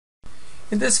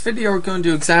In this video we're going to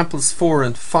do examples 4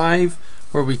 and 5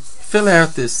 where we fill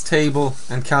out this table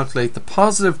and calculate the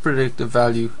positive predictive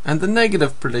value and the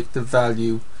negative predictive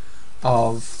value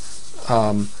of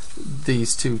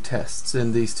these two tests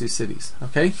in these two cities.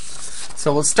 Okay,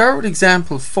 so we'll start with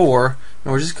example 4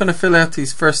 and we're just going to fill out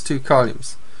these first two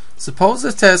columns. Suppose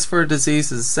the test for a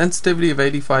disease has a sensitivity of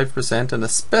 85% and a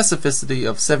specificity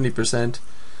of 70%.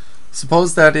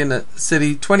 Suppose that in a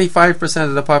city 25%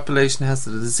 of the population has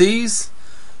the disease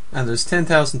and there's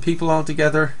 10,000 people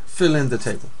altogether. Fill in the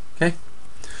table. Okay,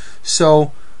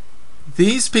 so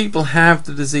these people have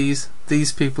the disease,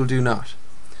 these people do not.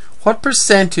 What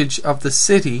percentage of the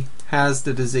city has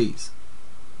the disease?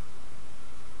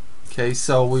 Okay,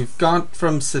 so we've got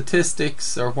from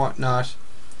statistics or whatnot,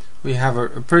 we have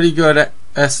a pretty good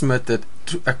estimate that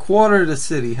a quarter of the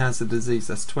city has the disease.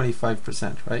 That's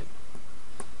 25%, right?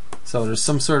 So there's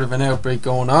some sort of an outbreak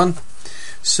going on.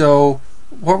 So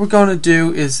what we're going to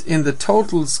do is in the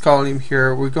totals column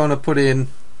here, we're going to put in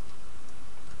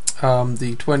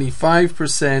the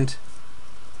 25%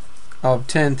 of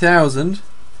 10,000.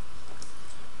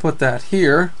 Put that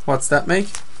here. What's that make?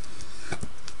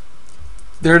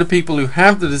 They're the people who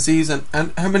have the disease, and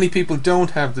how many people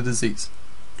don't have the disease?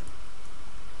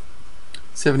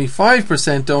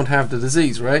 75% don't have the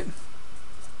disease, right?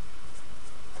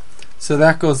 So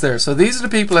that goes there. So these are the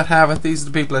people that have it, these are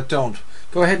the people that don't.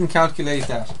 Go ahead and calculate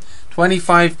that.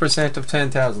 25% of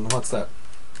 10,000, what's that?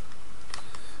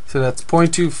 So that's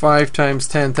 0.25 times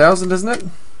 10,000, isn't it?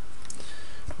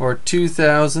 Or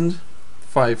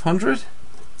 2,500.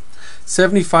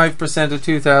 75% of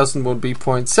 2,000 would be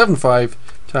 0.75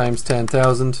 times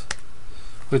 10,000,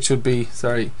 which would be,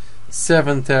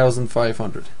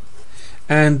 7,500.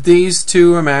 And these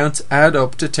two amounts add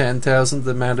up to 10,000,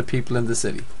 the amount of people in the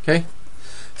city. Okay,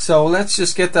 so let's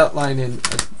just get that line in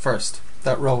first,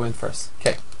 that row in first.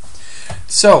 Okay,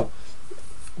 so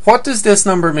what does this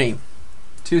number mean?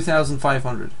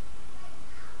 2,500.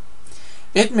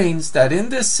 It means that in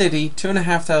this city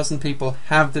 2,500 people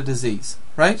have the disease,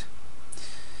 right?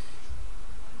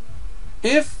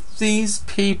 If these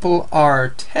people are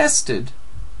tested,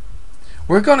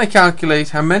 we're going to calculate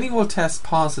how many will test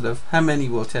positive, how many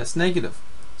will test negative.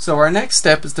 So our next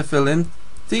step is to fill in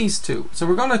these two. So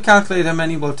we're going to calculate how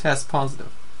many will test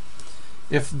positive.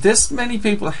 If this many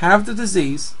people have the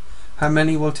disease, how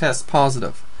many will test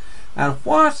positive? And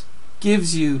what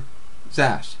gives you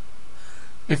that?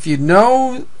 If you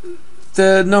know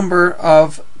the number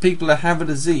of people that have a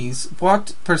disease,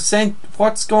 what's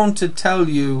going to tell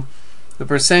you the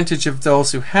percentage of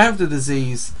those who have the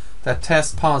disease that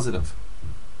test positive?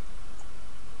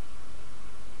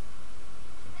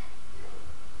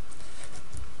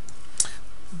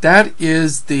 That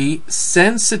is the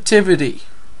sensitivity.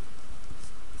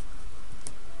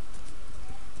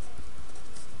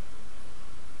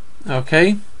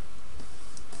 Okay?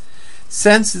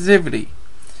 Sensitivity.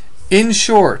 In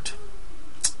short,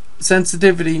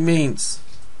 sensitivity means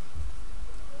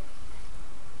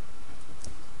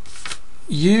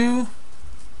you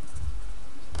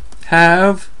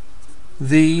have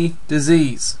the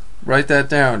disease. Write that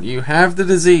down. You have the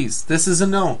disease. This is a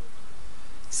known.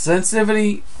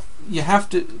 Sensitivity, you have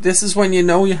to, this is when you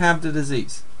know you have the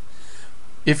disease.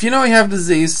 If you know you have the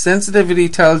disease, sensitivity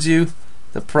tells you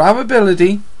the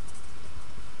probability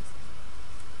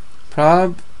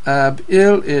the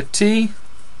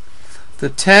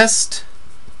test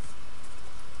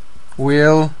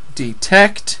will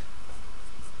detect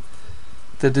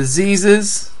the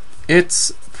diseases,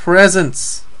 its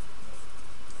presence.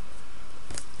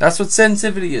 That's what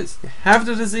sensitivity is. You have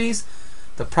the disease,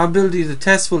 the probability the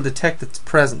test will detect its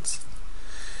presence.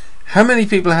 How many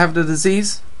people have the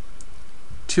disease?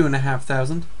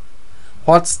 2,500.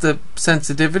 What's the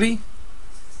sensitivity?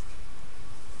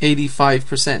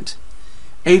 85%.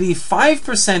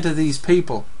 85% of these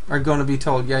people are going to be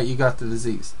told, yeah, you got the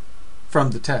disease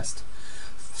from the test.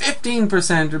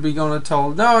 15% are be going to be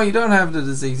told, no, you don't have the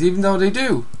disease, even though they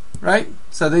do, right?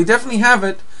 So they definitely have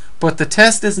it, but the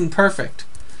test isn't perfect.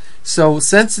 So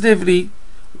sensitivity,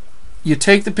 you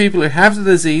take the people who have the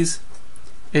disease,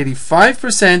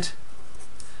 85%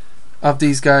 of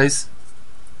these guys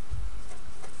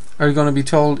are going to be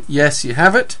told, yes, you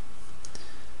have it.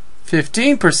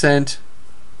 15%,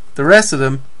 the rest of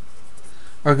them,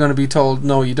 are going to be told,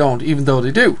 no, you don't, even though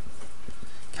they do.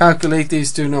 Calculate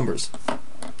these two numbers.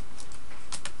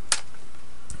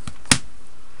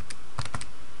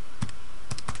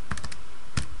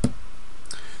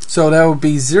 So that would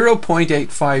be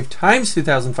 0.85 times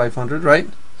 2,500, right?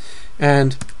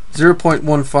 And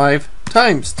 0.15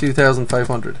 times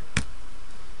 2,500.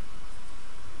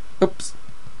 Oops.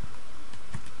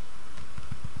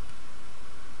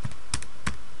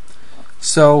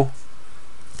 So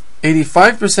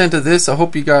 85% of this, I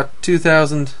hope you got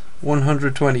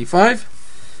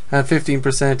 2,125, and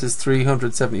 15% is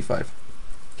 375.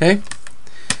 Okay?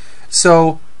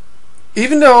 So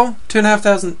even though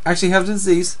 2,500 actually have the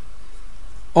disease,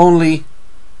 only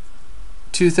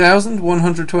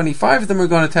 2,125 of them are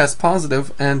going to test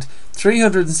positive, and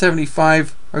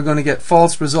 375 are going to get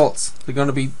false results. They're going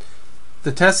to be,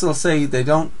 the test will say they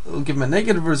don't, will give them a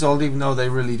negative result even though they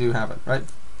really do have it, right?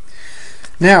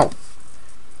 Now,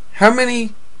 how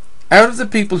many out of the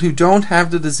people who don't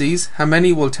have the disease, how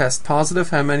many will test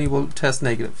positive, how many will test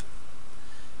negative?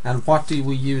 And what do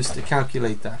we use to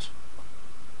calculate that?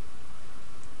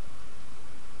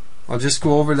 I'll just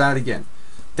go over that again.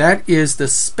 That is the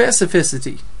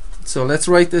specificity. So let's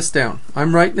write this down.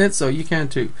 I'm writing it so you can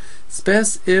too.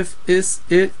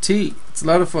 Specificity. It's a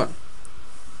lot of fun.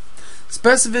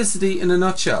 Specificity in a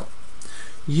nutshell.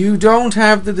 You don't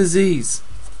have the disease.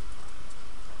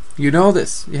 You know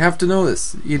this. You have to know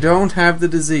this. You don't have the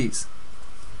disease.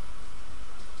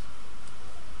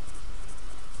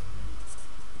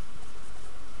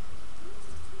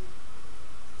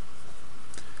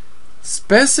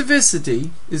 Specificity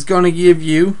is going to give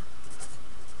you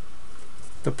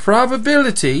the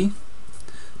probability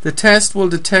the test will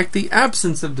detect the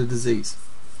absence of the disease.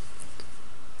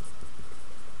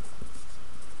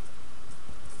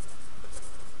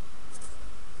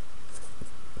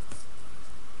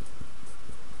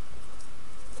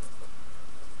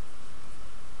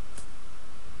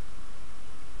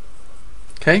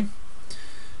 Okay?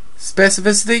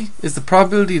 Specificity is the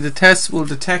probability the test will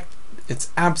detect its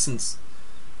absence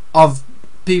of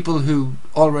people who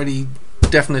already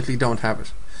definitely don't have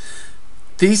it.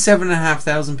 These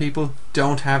 7,500 people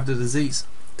don't have the disease.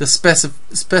 The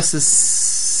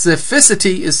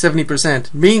specificity is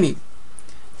 70%, meaning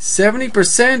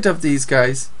 70% of these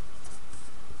guys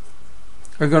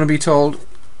are going to be told,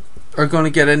 are going to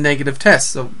get a negative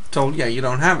test. So told, yeah, you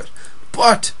don't have it.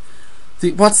 But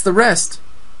what's the rest?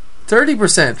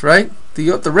 30%, right?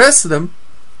 The rest of them,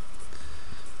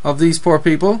 of these poor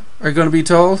people, are going to be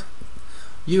told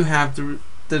you have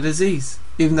the disease,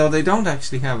 even though they don't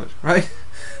actually have it, right?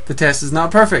 The test is not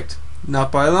perfect,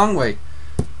 not by a long way.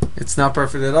 It's not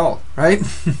perfect at all, right?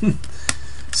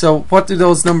 So what do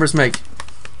those numbers make?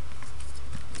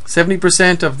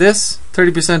 70% of this,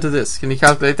 30% of this. Can you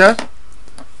calculate that?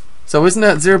 So isn't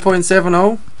that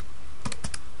 0.70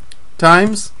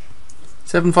 times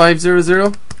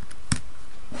 7500,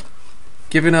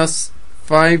 giving us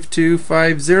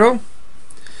 5250?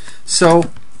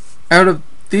 So out of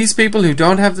these people who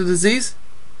don't have the disease,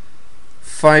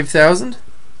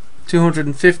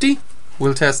 5,250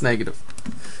 will test negative.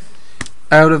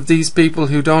 Out of these people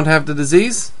who don't have the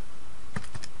disease,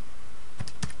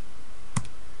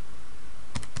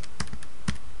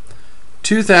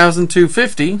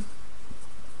 2,250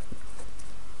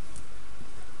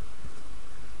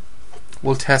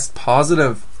 will test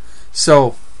positive.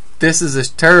 So this is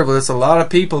terrible. It's a lot of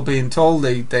people being told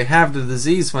they have the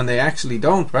disease when they actually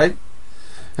don't, right?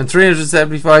 And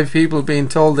 375 people being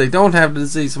told they don't have the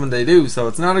disease when they do. So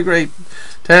it's not a great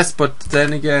test, but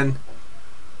then again,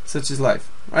 such is life,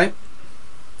 right?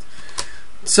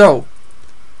 So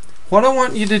what I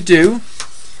want you to do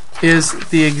is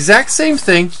the exact same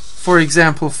thing for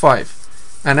example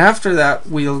 5, and after that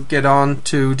we'll get on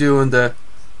to doing the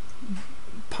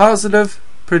positive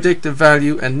predictive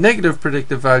value and negative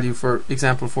predictive value for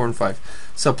example 4 and 5.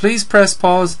 So please press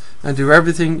pause and do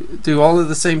all of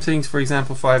the same things for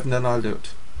example 5, and then I'll do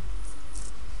it.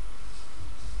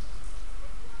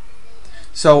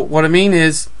 So what I mean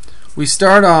is, we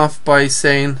start off by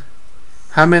saying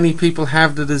how many people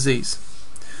have the disease.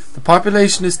 The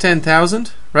population is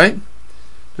 10,000, right?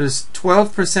 There's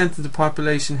 12% of the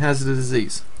population has the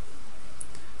disease.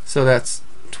 So that's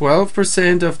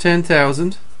 12% of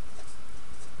 10,000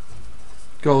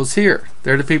 goes here.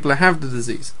 They're the people that have the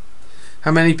disease.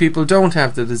 How many people don't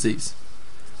have the disease?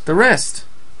 The rest.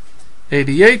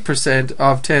 88%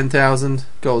 of 10,000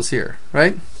 goes here,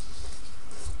 right?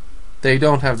 They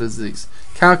don't have the disease.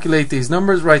 Calculate these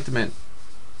numbers, write them in.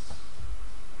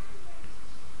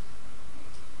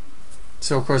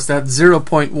 So of course that's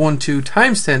 0.12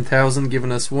 times 10,000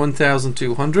 giving us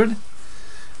 1,200,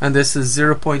 and this is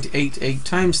 0.88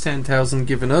 times 10,000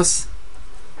 giving us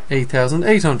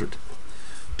 8,800.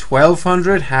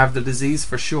 1,200 have the disease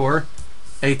for sure.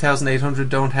 8,800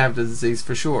 don't have the disease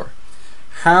for sure.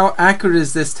 How accurate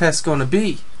is this test going to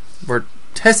be? We're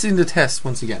testing the test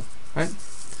once again, right?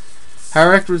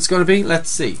 How accurate it's going to be? Let's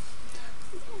see.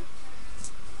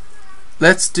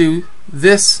 Let's do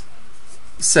this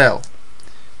cell.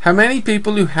 How many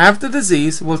people who have the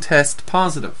disease will test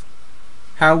positive?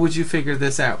 how would you figure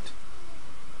this out?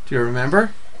 Do you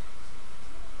remember?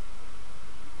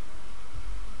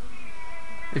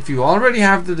 If you already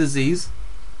have the disease,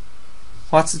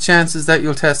 what's the chances that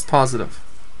you'll test positive?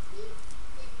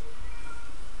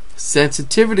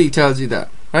 Sensitivity tells you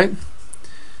that, right?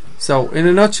 So, in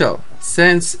a nutshell,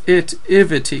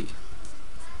 sensitivity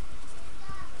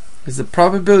is the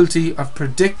probability of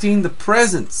predicting the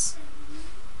presence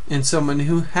in someone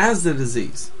who has the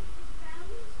disease,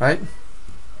 right?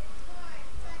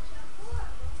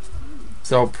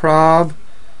 So, prob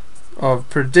of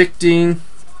predicting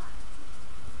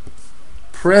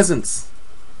presence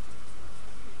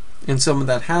in someone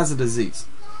that has a disease.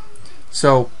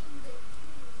 So,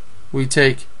 we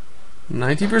take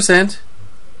 90%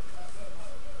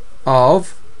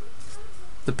 of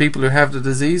the people who have the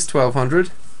disease,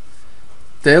 1200,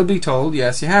 they'll be told,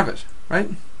 yes, you have it, right?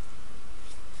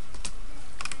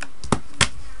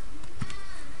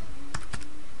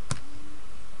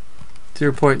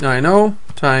 .90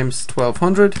 times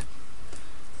 1200,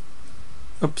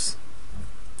 oops,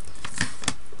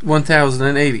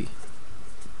 1080.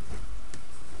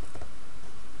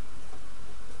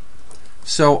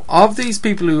 So of these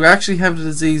people who actually have the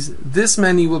disease, this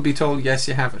many will be told, yes,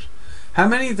 you have it. How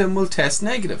many of them will test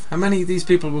negative? How many of these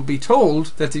people will be told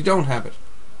that they don't have it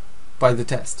by the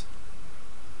test?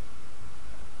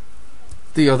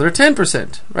 The other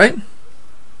 10%, right?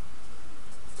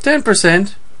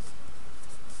 10%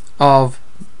 of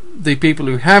the people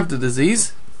who have the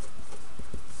disease,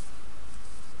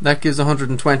 that gives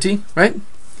 120, right?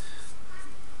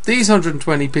 These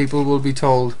 120 people will be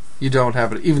told you don't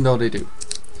have it, even though they do.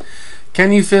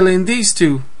 Can you fill in these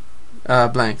two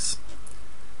blanks?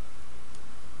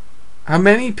 How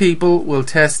many people will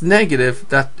test negative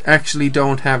that actually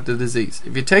don't have the disease?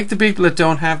 If you take the people that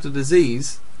don't have the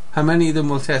disease, how many of them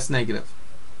will test negative?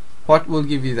 What will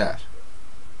give you that?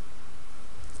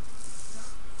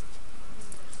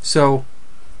 So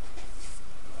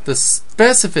the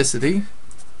specificity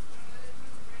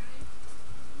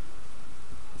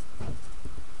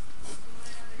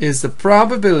is the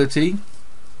probability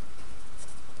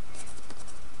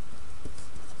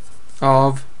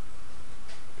of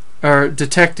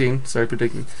detecting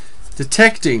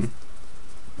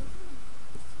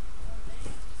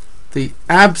the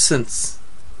absence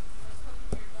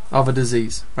of a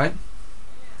disease, right?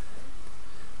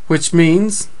 Which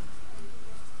means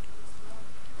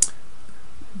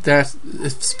that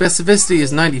if specificity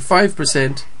is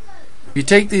 95%, if you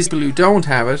take these people who don't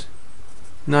have it,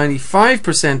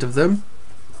 95% of them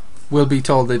will be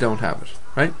told they don't have it,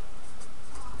 right?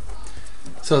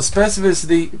 So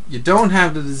specificity, you don't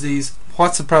have the disease,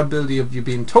 what's the probability of you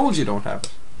being told you don't have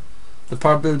it? The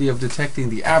probability of detecting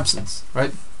the absence,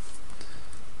 right?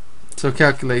 So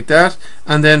calculate that,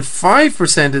 and then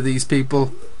 5% of these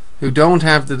people who don't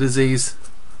have the disease,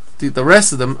 the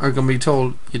rest of them are going to be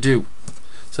told you do.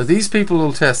 So these people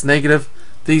will test negative,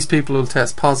 these people will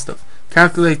test positive.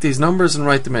 Calculate these numbers and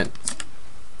write them in.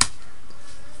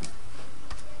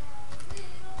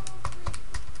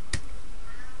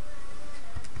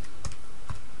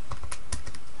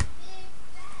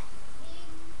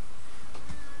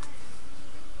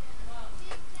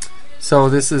 So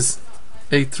this is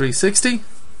 8360,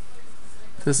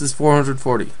 this is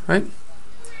 440, right?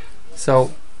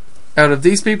 So out of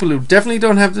these people who definitely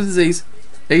don't have the disease,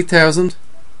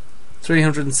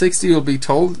 8,360 will be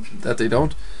told that they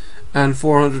don't, and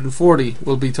 440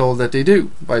 will be told that they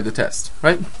do by the test,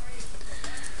 right?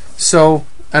 So,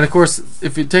 and of course,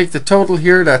 if you take the total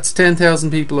here, that's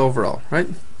 10,000 people overall, right?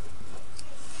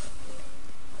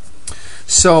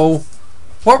 So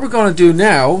what we're going to do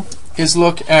now is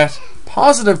look at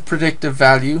positive predictive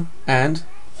value and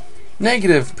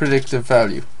negative predictive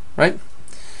value, right?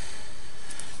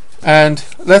 And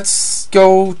let's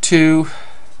go to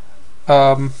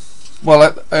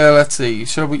let's see,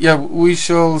 shall we? Yeah, we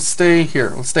shall stay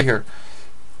here. We'll stay here.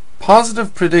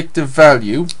 Positive predictive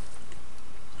value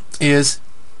is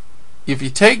if you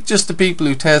take just the people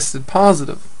who tested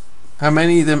positive, how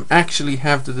many of them actually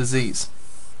have the disease.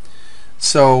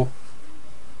 So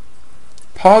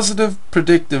positive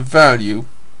predictive value,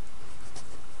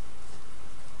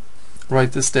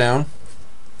 write this down,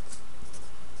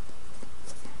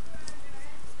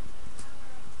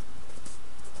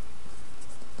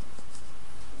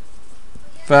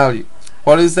 value.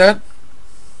 What is that?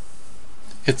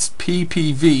 It's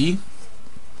PPV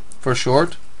for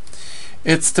short.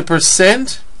 It's the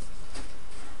percent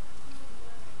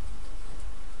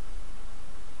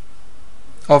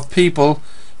of people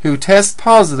who test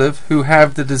positive who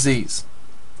have the disease.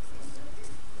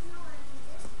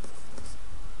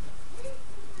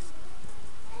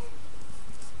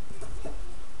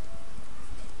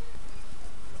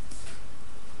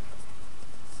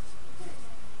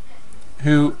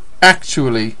 who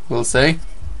actually, we'll say,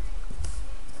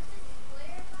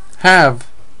 have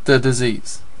the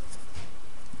disease.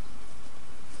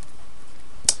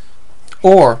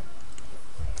 Or,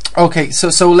 okay,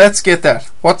 so let's get that.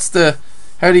 How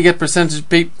do you get percentage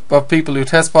of people who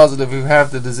test positive who have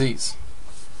the disease?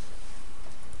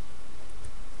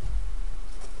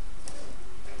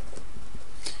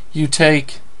 You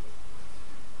take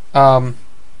all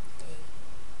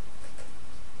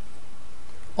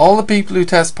the people who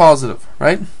test positive,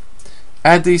 right?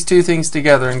 Add these two things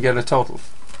together and get a total,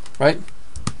 right?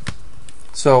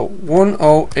 So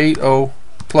 1080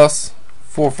 plus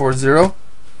 440,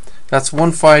 that's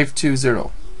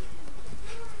 1520.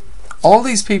 All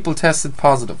these people tested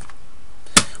positive.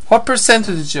 What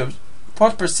percentage of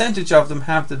them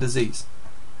have the disease?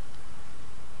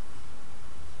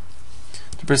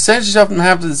 The percentage of them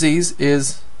have the disease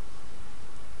is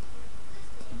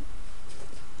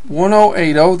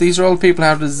 1080. These are all the people who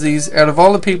have the disease out of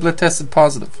all the people that tested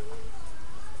positive.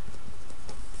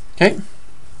 Okay?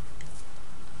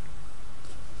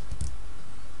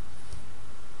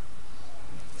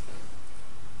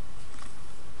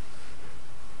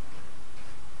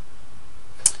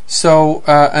 So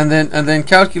and then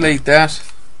calculate that.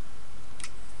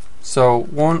 So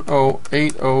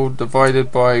 1080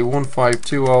 divided by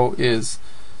 1520 is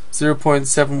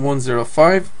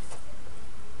 0.7105,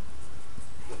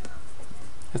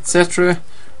 etc.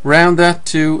 Round that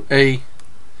to a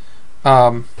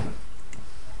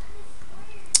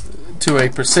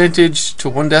percentage to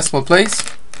one decimal place.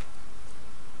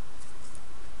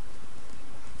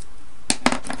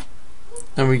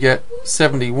 And we get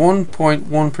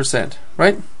 71.1%,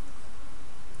 right?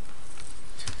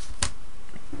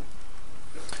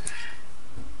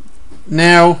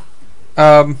 Now,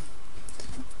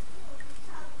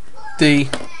 the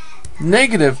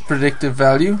negative predictive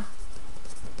value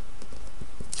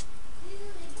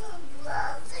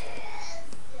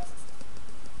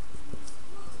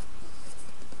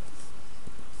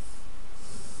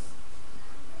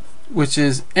which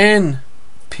is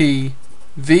NPV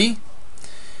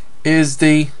is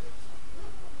the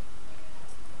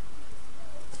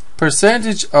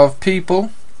percentage of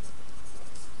people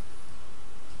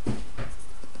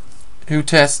who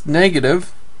test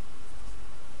negative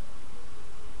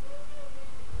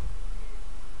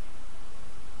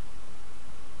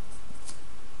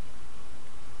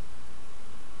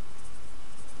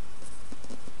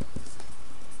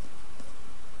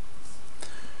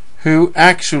who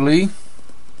actually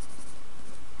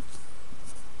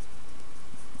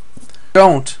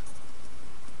don't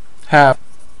have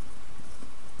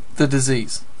the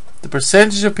disease. The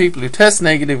percentage of people who test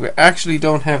negative who actually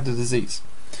don't have the disease.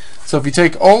 So if you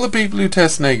take all the people who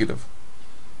test negative,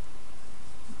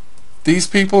 these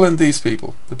people and these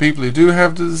people, the people who do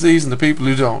have the disease and the people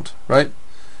who don't, right?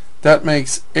 That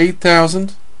makes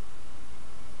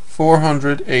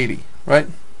 8,480, right?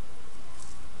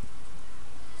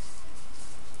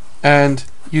 And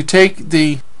you take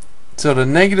so the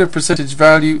negative percentage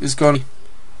value is going to be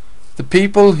the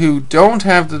people who don't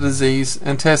have the disease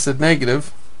and tested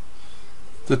negative,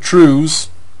 the trues,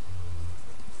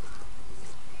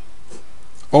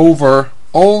 over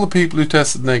all the people who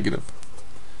tested negative.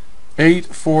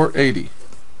 8,480.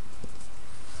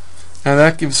 And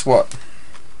that gives what?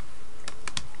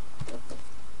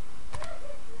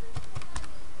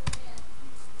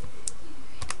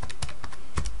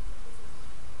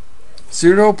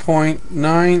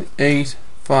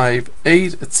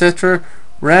 .9858, etc.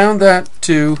 Round that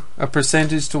to a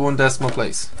percentage to one decimal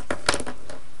place.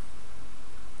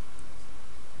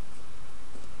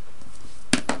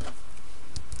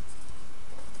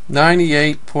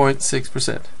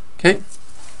 .98.6%. Okay.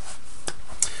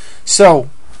 So,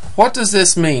 what does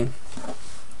this mean?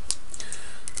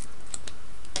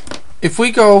 If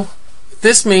we go,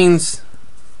 this means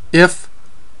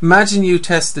imagine you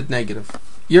tested negative.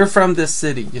 You're from this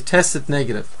city, you tested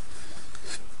negative.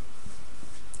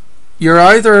 You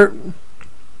either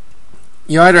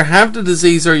have the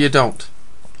disease or you don't.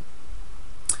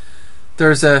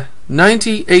 There's a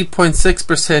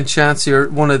 98.6% chance you're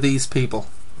one of these people.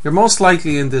 You're most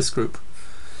likely in this group.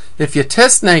 If you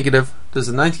test negative, there's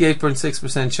a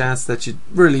 98.6% chance that you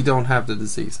really don't have the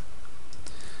disease.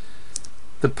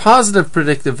 The positive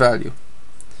predictive value.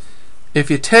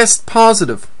 If you test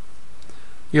positive,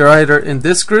 you're either in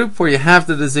this group where you have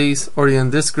the disease or you're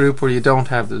in this group where you don't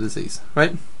have the disease,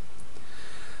 right?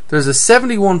 There's a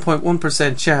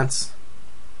 71.1% chance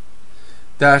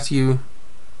that you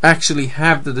actually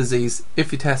have the disease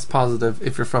if you test positive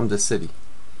if you're from this city.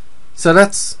 So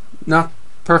that's not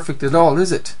perfect at all,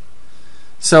 is it?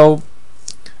 So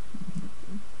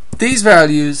these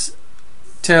values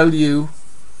tell you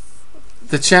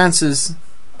the chances,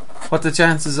 what the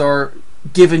chances are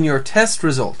given your test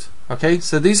result. Okay,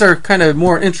 so these are kind of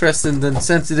more interesting than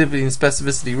sensitivity and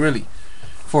specificity, really,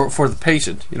 for the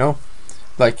patient. You know,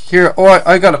 like here, oh,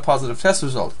 I got a positive test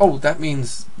result. Oh, that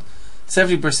means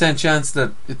 70% chance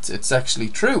that it's actually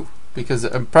true, because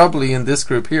I'm probably in this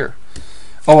group here.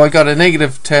 Oh, I got a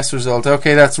negative test result.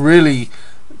 Okay, that's really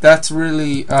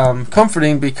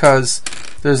comforting, because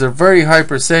there's a very high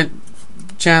percent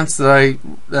chance that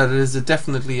it is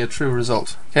definitely a true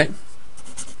result. Okay,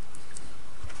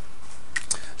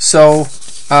 so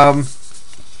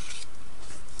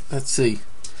let's see.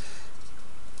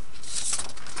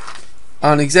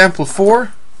 On example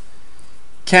 4,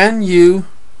 can you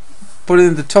put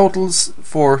in the totals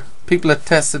for people that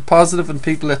tested positive and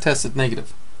people that tested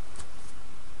negative?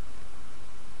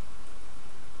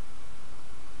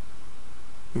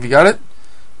 Have you got it?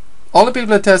 All the people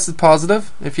that tested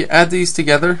positive, if you add these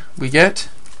together, we get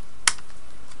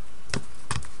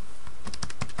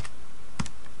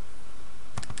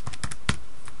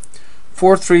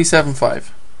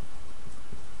 4,375.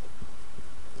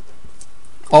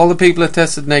 All the people that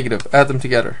tested negative, add them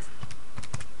together,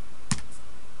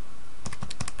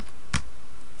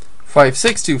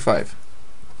 5,625.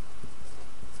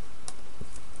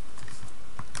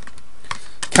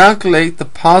 Calculate the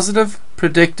positive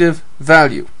predictive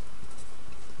value.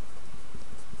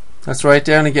 Let's write it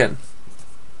down again.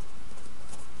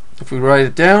 If we write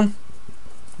it down,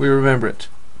 we remember it.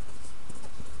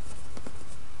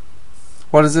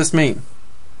 What does this mean?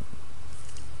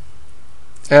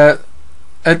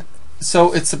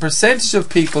 So it's the percentage of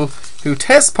people who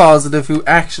test positive who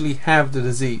actually have the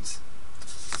disease.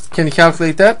 Can you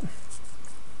calculate that?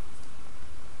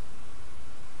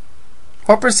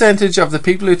 What percentage of the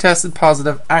people who tested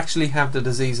positive actually have the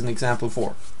disease in example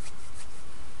 4?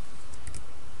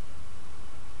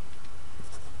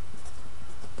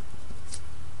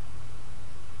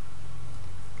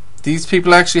 These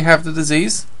people actually have the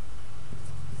disease.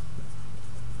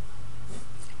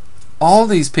 All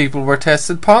these people were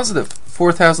tested positive,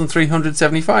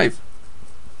 4,375.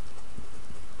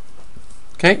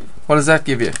 Okay, what does that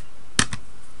give you?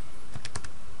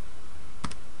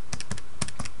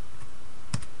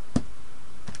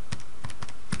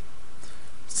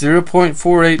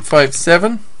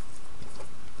 .4857.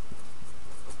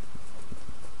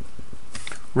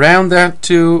 Round that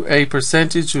to a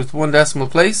percentage with one decimal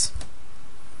place.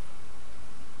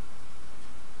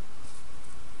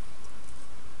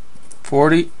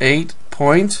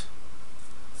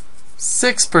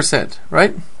 48.6%,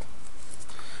 right?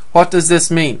 What does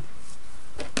this mean?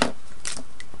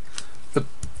 The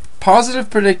positive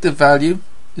predictive value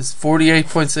is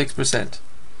 48.6%.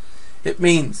 It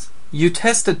means you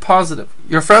tested positive.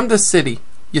 You're from the city.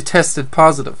 You tested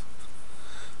positive.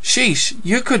 Sheesh,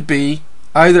 you could be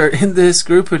either in this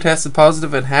group who tested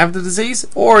positive and have the disease,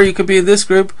 or you could be in this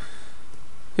group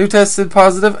who tested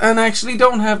positive and actually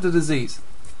don't have the disease.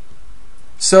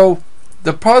 So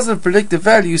the positive predictive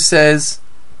value says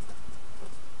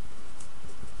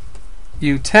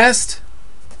you test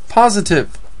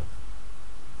positive.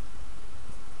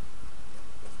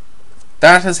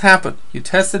 That has happened. You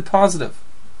tested positive.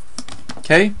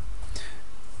 Okay?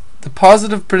 The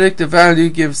positive predictive value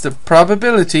gives the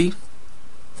probability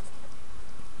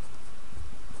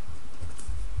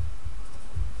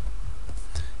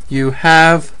you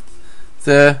have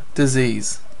the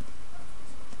disease,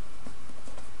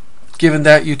 given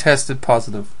that you tested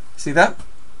positive. See that?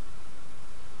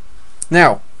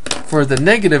 Now, for the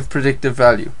negative predictive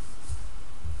value,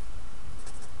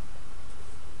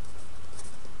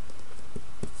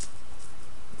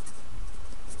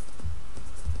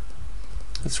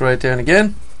 let's write it down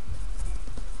again.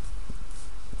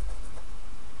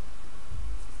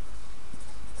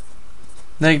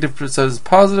 Negative, so it's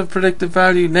positive predictive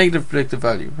value, negative predictive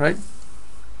value, right?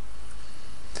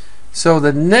 So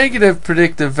the negative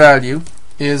predictive value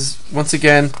is, once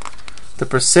again, the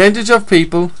percentage of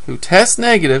people who test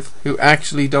negative who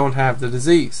actually don't have the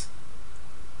disease.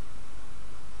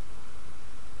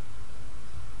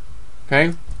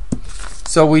 Okay?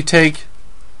 So we take,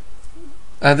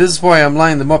 and this is why I'm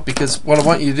lining them up, because what I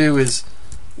want you to do is,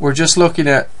 we're just looking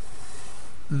at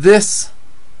this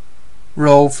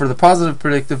row for the positive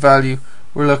predictive value,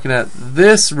 we're looking at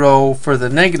this row for the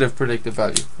negative predictive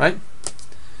value, right?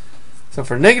 So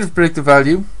for negative predictive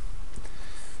value,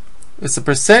 it's the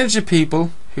percentage of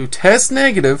people who test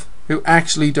negative who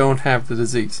actually don't have the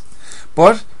disease.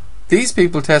 But these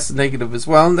people tested negative as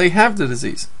well and they have the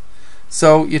disease.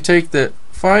 So you take the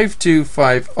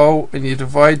 5250 and you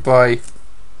divide by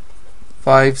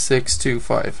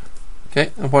 5625.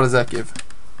 Okay, and what does that give?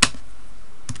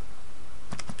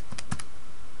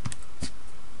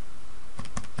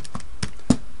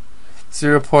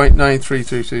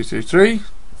 .93333,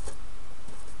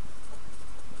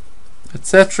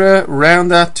 etc. Round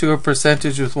that to a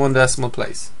percentage with one decimal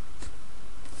place.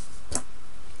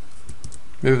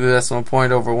 Move the decimal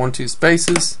point over 1-2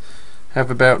 spaces. Have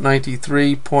about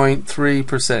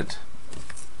 93.3%.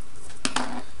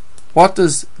 What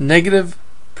does negative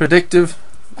predictive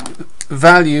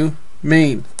value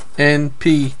mean?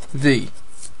 NPV.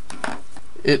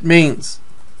 It means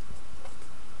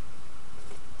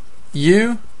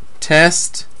you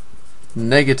test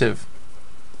negative.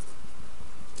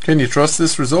 Can you trust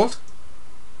this result?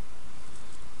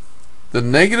 The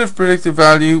negative predictive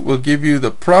value will give you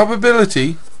the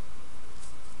probability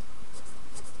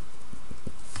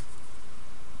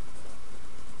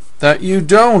that you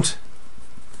don't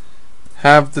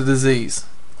have the disease.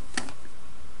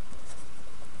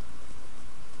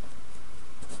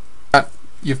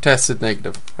 You've tested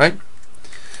negative, right?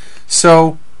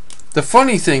 So the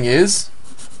funny thing is,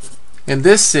 in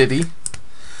this city,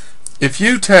 if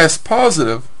you test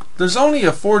positive, there's only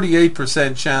a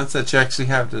 48% chance that you actually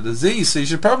have the disease. So you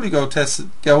should probably go and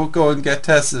get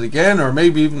tested again, or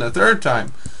maybe even a third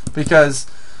time, because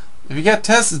if you get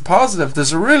tested positive,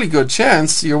 there's a really good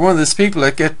chance you're one of those people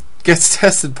that gets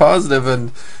tested positive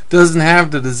and doesn't have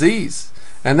the disease,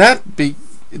 and that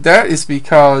is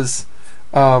because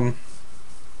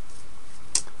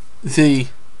the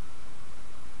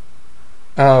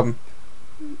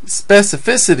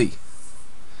specificity.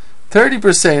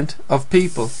 30% of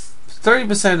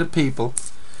people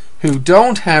who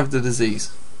don't have the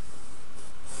disease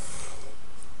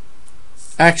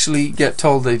actually get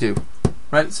told they do,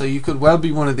 right? So you could well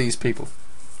be one of these people.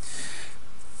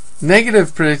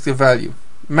 Negative predictive value.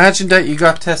 Imagine that you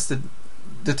got tested,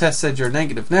 the test said you're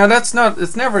negative. Now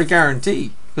it's never a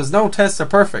guarantee, because no tests are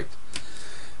perfect,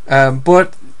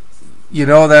 but you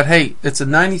know that, hey, it's a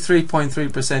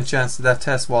 93.3% chance that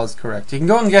test was correct. You can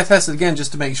go and get tested again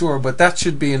just to make sure, but that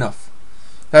should be enough.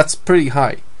 That's pretty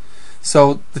high.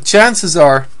 So the chances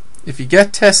are, if you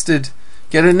get tested,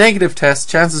 get a negative test,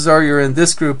 chances are you're in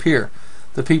this group here,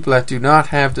 the people that do not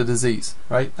have the disease,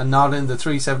 right? And not in the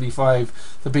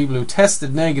 375, the people who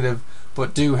tested negative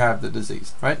but do have the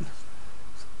disease, right?